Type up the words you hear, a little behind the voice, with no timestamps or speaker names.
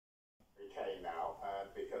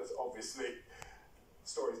as obviously the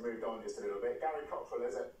story's moved on just a little bit. Gary Coteral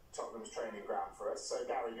is at Tottenham's training ground for us. So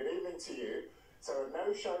Gary, good evening to you. So a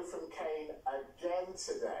no-show from Kane again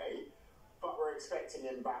today, but we're expecting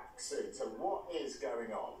him back soon. So what is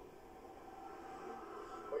going on?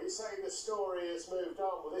 Well, you say the story has moved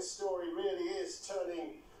on. Well, this story really is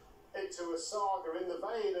turning into a saga in the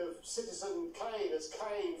vein of Citizen Kane, as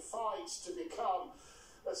Kane fights to become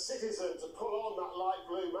a citizen, to pull on that light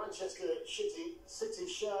blue Manchester City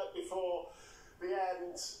shirt before the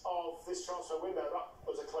end of this transfer window. That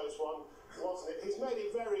was a close one, wasn't it? He's made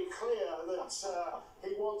it very clear that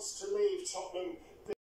he wants to leave Tottenham